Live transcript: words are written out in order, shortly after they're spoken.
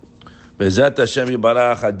Bezat Hashem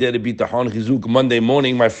Yibarach, Hader Bitachon Chizuk. Monday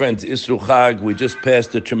morning, my friends, Isru Chag. We just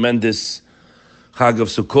passed the tremendous Chag of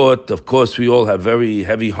Sukkot. Of course, we all have very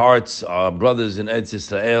heavy hearts. Our brothers in Eretz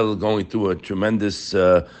Israel going through a tremendous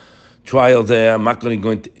trial there. I'm not going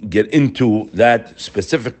to get into that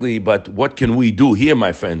specifically, but what can we do here,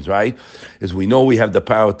 my friends, right? Is we know we have the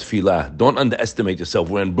power of tefillah. Don't underestimate yourself.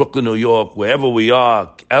 We're in Brooklyn, New York, wherever we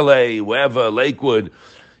are, LA, wherever, Lakewood.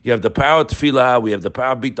 You have the power of tefillah, we have the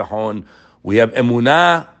power of bitachon, we have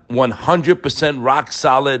emunah, 100% rock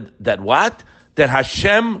solid, that what? That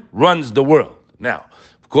Hashem runs the world. Now,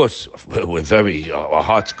 of course, we're very, our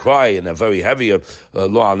hearts cry and are very heavy of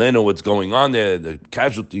lo alenu, what's going on there, the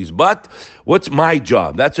casualties. But what's my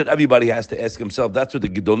job? That's what everybody has to ask himself. That's what the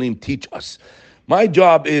Gedolim teach us. My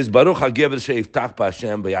job is, Baruch HaGever she'iftach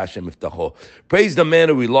b'Hashem v'Hashem iftacho. Praise the man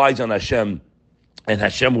who relies on Hashem, and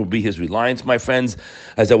Hashem will be his reliance, my friends.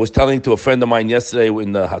 As I was telling to a friend of mine yesterday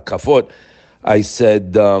in the Hakafot, I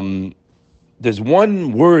said, there's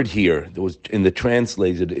one word here that was in the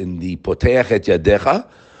translated in the Poteach et Yadecha,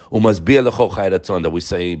 Umazbiah lecho chai ratzon, that we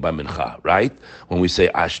say by Mincha, right? When we say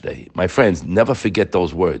Ashdei. My friends, never forget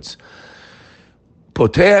those words.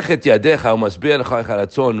 Poteach et Yadecha, Umazbiah lecho chai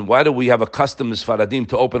ratzon. Why do we have a custom as Faradim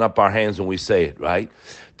to open up our hands when we say it, right?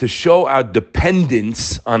 To show our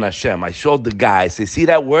dependence on Hashem. I showed the guy, I say, see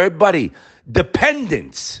that word, buddy?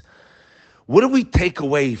 Dependence. What do we take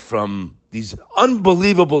away from these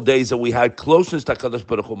unbelievable days that we had closeness to HaKadosh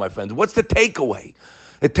Baruch Hu, my friends? What's the takeaway?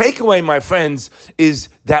 The takeaway, my friends, is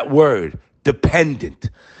that word, dependent.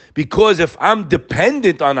 Because if I'm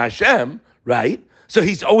dependent on Hashem, right, so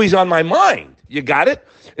he's always on my mind. You got it?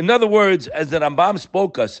 In other words, as the Rambam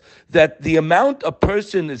spoke us, that the amount a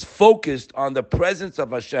person is focused on the presence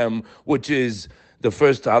of Hashem, which is the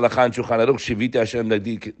first halakha in Shulchan Aruch, Shivita Hashem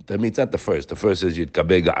Nagdi. That means not the first. The first is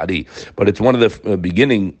Yitkabeh Ga'ari, but it's one of the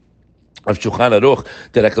beginning of Shulchan Aruch,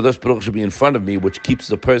 that HaKadosh Baruch should be in front of me, which keeps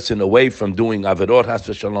the person away from doing averot, has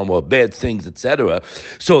v'shalom, or bad things, etc.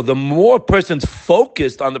 So the more a person's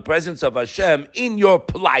focused on the presence of Hashem in your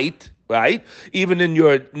plight, right? Even in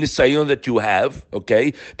your nisayon that you have,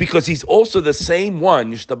 okay? Because he's also the same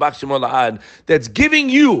one, Yishtabach Shemo La'ad, that's giving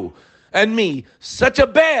you and me such a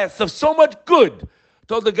bath of so much good.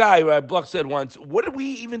 Told the guy, Rabbi Bloch said once, what did we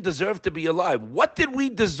even deserve to be alive? What did we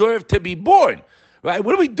deserve to be born? Right?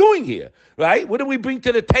 What are we doing here? Right? What did we bring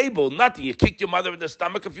to the table? Nothing. You kicked your mother in the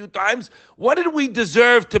stomach a few times. What did we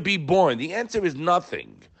deserve to be born? The answer is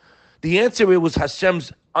nothing. The answer was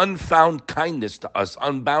Hashem's unfound kindness to us,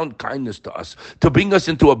 unbound kindness to us, to bring us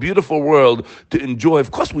into a beautiful world to enjoy.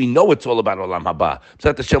 Of course, we know it's all about Olam Haba.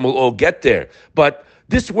 That Hashem will all get there. But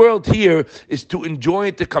this world here is to enjoy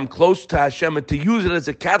it, to come close to Hashem, and to use it as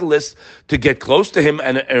a catalyst to get close to Him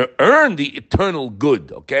and earn the eternal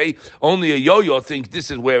good, okay? Only a yo-yo thinks this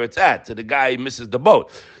is where it's at, so the guy misses the boat.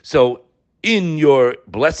 So in your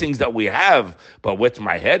blessings that we have, but what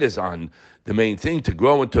my head is on, the main thing, to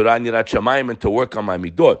grow in Torah and Yirat Shamayim and to work on my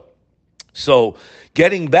midot. So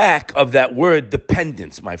getting back of that word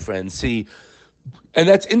dependence, my friends, see, and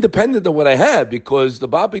that's independent of what I have, because the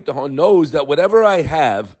Baal Bitachon knows that whatever I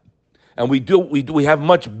have, and we have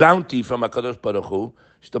much bounty from HaKadosh Baruch Hu,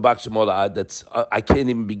 Shtabach Shemo La'ad, that's, I can't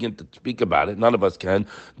even begin to speak about it. None of us can.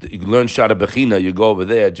 You learn Shara Bechina, you go over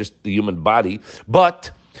there, just the human body. But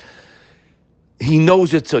he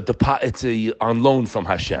knows it's on loan from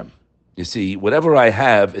Hashem. You see, whatever I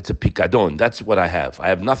have, it's a pikadon. That's what I have. I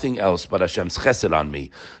have nothing else but Hashem's chesed on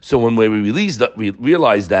me. So when we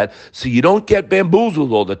realize that, so you don't get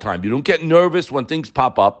bamboozled all the time. You don't get nervous when things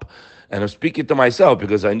pop up. And I'm speaking to myself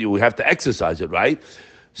because I knew we have to exercise it, right?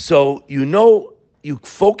 So you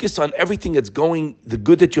focus on everything that's going, the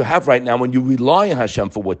good that you have right now, and you rely on Hashem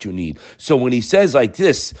for what you need. So when he says like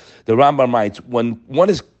this, the Rambam writes, when one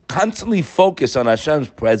is constantly focused on Hashem's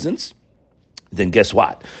presence, then guess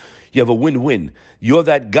what? You have a win-win. You're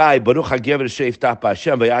that guy, Baruch HaGever she'iftach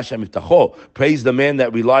b'Hashem v'Hashem iftacho. Praise the man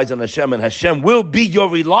that relies on Hashem, and Hashem will be your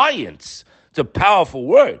reliance. It's a powerful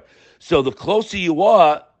word. So the closer you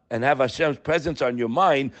are and have Hashem's presence on your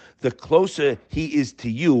mind, the closer He is to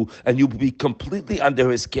you, and you'll be completely under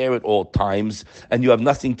His care at all times, and you have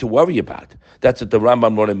nothing to worry about. That's what the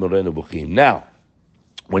Rambam wrote in Moreno Buchim. Now,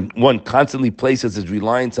 when one constantly places his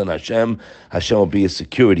reliance on Hashem, Hashem will be his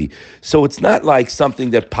security. So it's not like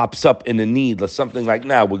something that pops up in a need, or something like,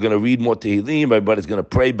 now we're going to read more Tehillim, everybody's going to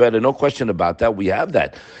pray better. No question about that. We have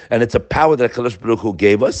that. And it's a power that HaKadosh Baruch Hu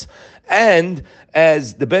gave us. And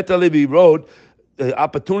as the Bet Halevi wrote, the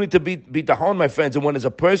opportunity to be bitachon, my friends, and when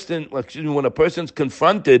a person's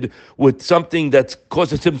confronted with something that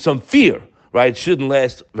causes him some fear, right? It shouldn't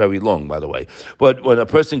last very long, by the way. But when a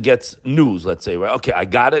person gets news, let's say, right, okay, I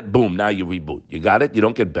got it, boom, now you reboot. You got it, you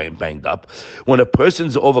don't get banged up. When a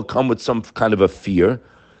person's overcome with some kind of a fear,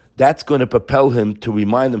 that's going to propel him to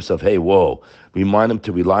remind himself, hey, whoa, remind him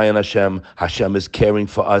to rely on Hashem. Hashem is caring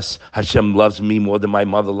for us. Hashem loves me more than my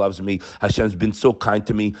mother loves me. Hashem's been so kind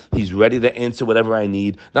to me. He's ready to answer whatever I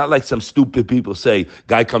need. Not like some stupid people say,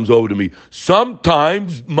 guy comes over to me,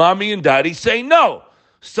 sometimes mommy and daddy say no.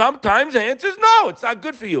 Sometimes the answer is no, it's not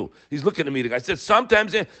good for you. He's looking at me. The guy said,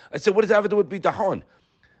 sometimes. I said, what does that have to do with bitachon?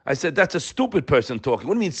 I said, that's a stupid person talking.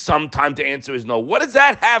 What do you mean sometimes the answer is no? What does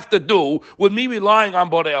that have to do with me relying on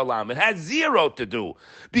Borei Olam? It has zero to do.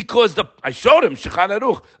 Because I showed him, Shulchan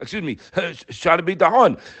Aruch, Shar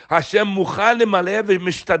B'Tahon, Hashem muchan lemaleh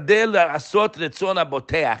v'mishtadel la'asot retzon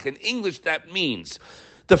haboteach. In English, that means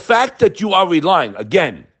the fact that you are relying,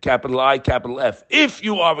 again, capital I, capital F, if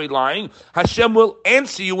you are relying, Hashem will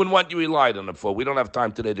answer you in what you relied on it for. We don't have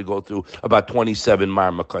time today to go through about 27 Mar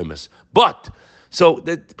Makaimas. But so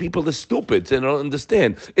that people are stupid, they don't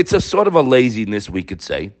understand. It's a sort of a laziness, we could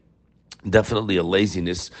say. Definitely a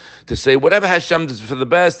laziness to say whatever Hashem does for the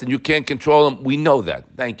best and you can't control him. We know that.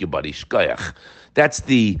 Thank you, buddy. Shkoyach. That's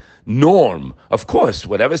the norm. Of course,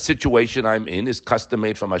 whatever situation I'm in is custom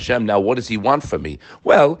made from Hashem. Now, what does he want from me?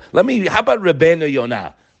 Well, how about Rabbeinu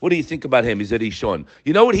Yonah? What do you think about him? He's a Rishon.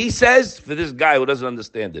 You know what he says? For this guy who doesn't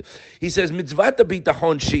understand it. He says, Mitzvat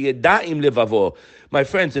bitachon sheyeda'im levavo. My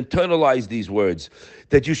friends, internalize these words.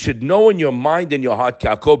 That you should know in your mind and your heart,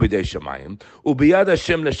 Ka'akol b'dei shamayim, ubiyad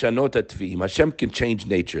Hashem leshanot hatvim. Hashem can change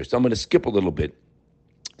nature. So I'm going to skip a little bit.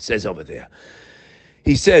 It says over there.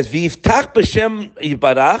 He says, V'yiftach b'shem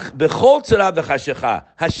yibarach b'chol tzara v'chashecha.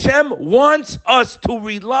 Hashem wants us to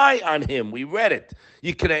rely on him. We read it.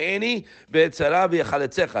 Yikra'eni v'etzara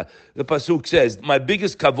v'yachalitzecha. The pasuk says, my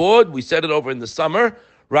biggest kavod, we said it over in the summer,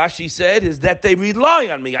 Rashi said, is that they rely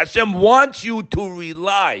on me. Hashem wants you to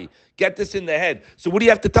rely. Get this in the head. So what do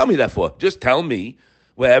you have to tell me that for? Just tell me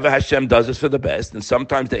wherever Hashem does is for the best. And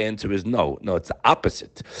sometimes the answer is no. No, it's the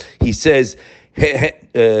opposite. He says,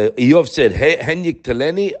 Eov said,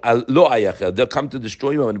 they'll come to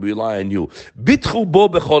destroy you and rely on you. Bitchu bo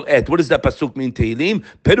bechol et. What does that pasuk mean, Tehillim?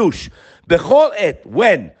 Perush. Bechol et.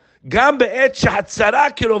 When? Gam be'et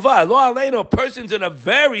shahatzara kirova. Lo aleinu, a person's in a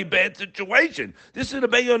very bad situation. This is the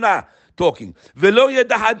Beyonah talking. Velo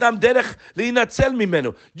yedah adam derech li'inatzel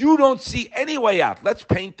mimenu. You don't see any way out. Let's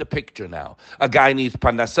paint the picture now. A guy needs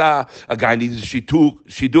panasa. A guy needs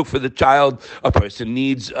shiduk for the child. A person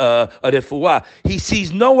needs a refuah. He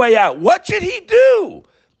sees no way out. What should he do?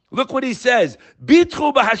 Look what he says.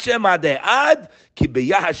 Bitchu b'Hashem ad ki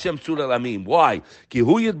b'yah Hashem sur alamim. Why? Ki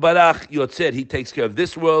hu yitbarach yotzed. He takes care of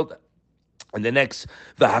this world and the next.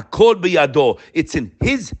 V'hakol b'yado. It's in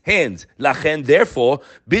his hands. Lachen. Therefore,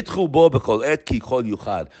 bitchu bo b'kol et ki kol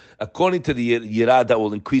yuchad. According to the yirah that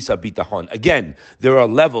will increase our bitachon. Again, there are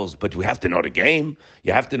levels, but we have to know the game.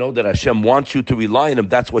 You have to know that Hashem wants you to rely on him.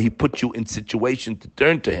 That's why he put you in situation to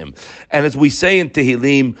turn to him. And as we say in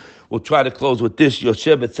Tehillim, we'll try to close with this.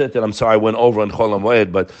 Yosef Etzeter, I'm sorry, I went over on Chol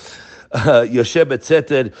HaMoed, but Yosef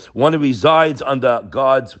Etzeter, one who resides under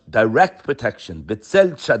God's direct protection.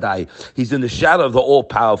 Betzel Shaddai, he's in the shadow of the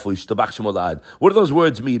all-powerful. Yishtabach Shemolad. What do those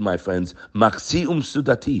words mean, my friends? Maksi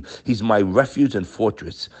Sudati, he's my refuge and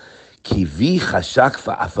fortress. Kivi Chashak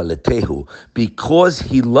Fa'afaletehu, because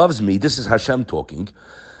he loves me, this is Hashem talking,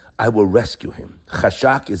 I will rescue him.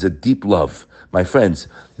 Chashak is a deep love. My friends,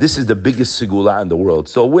 this is the biggest segula in the world.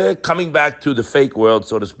 So we're coming back to the fake world,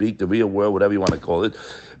 so to speak, the real world, whatever you want to call it.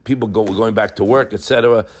 We're going back to work,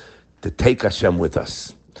 etc., to take Hashem with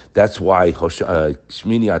us. That's why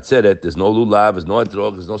Shmini Atzeret, there's no lulav, there's no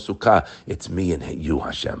etrog, there's no sukkah. It's me and you,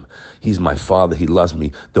 Hashem. He's my Father. He loves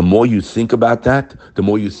me. The more you think about that, the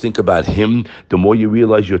more you think about Him, the more you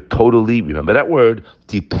realize you're totally, remember that word,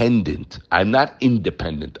 dependent. I'm not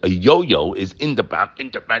independent. A yo-yo is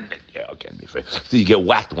independent. Yeah, okay, be fair. So you get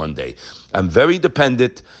whacked one day. I'm very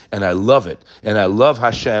dependent, and I love it. And I love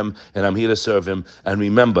Hashem, and I'm here to serve Him. And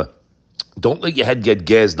remember, don't let your head get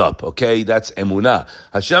gassed up, okay? That's emunah.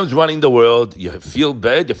 Hashem's running the world. You feel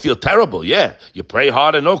bad, you feel terrible, yeah. You pray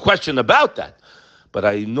harder, no question about that. But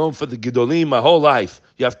I know for the Gedolim my whole life,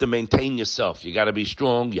 you have to maintain yourself. You got to be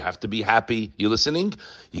strong. You have to be happy. You listening?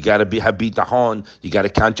 You got to have bitachon. You got to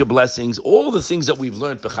count your blessings. All the things that we've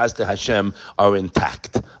learned b'chaz to Hashem are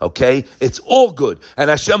intact. Okay? It's all good. And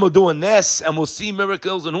Hashem will do a ness, and we'll see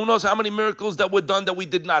miracles. And who knows how many miracles that were done that we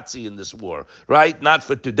did not see in this war. Right? Not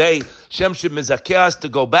for today. Hashem should mizakeh us to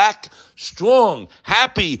go back strong,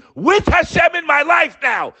 happy, with Hashem in my life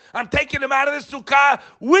now. I'm taking him out of the sukkah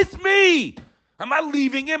with me. I'm not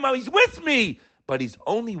leaving him. He's with me. But he's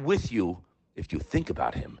only with you if you think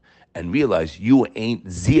about him and realize you ain't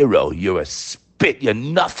zero, you're a spit, you're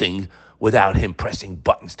nothing without him pressing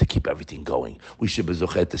buttons to keep everything going. We should be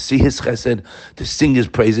zochet to see his chesed, to sing his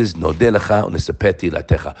praises. Nodeh lecha u'nesapeh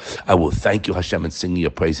tilatecha. I will thank you, Hashem, and sing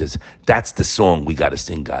your praises. That's the song we got to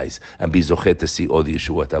sing, guys, and be zochet to see all the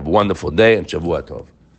Yeshuot. Have a wonderful day and Shavua Tov.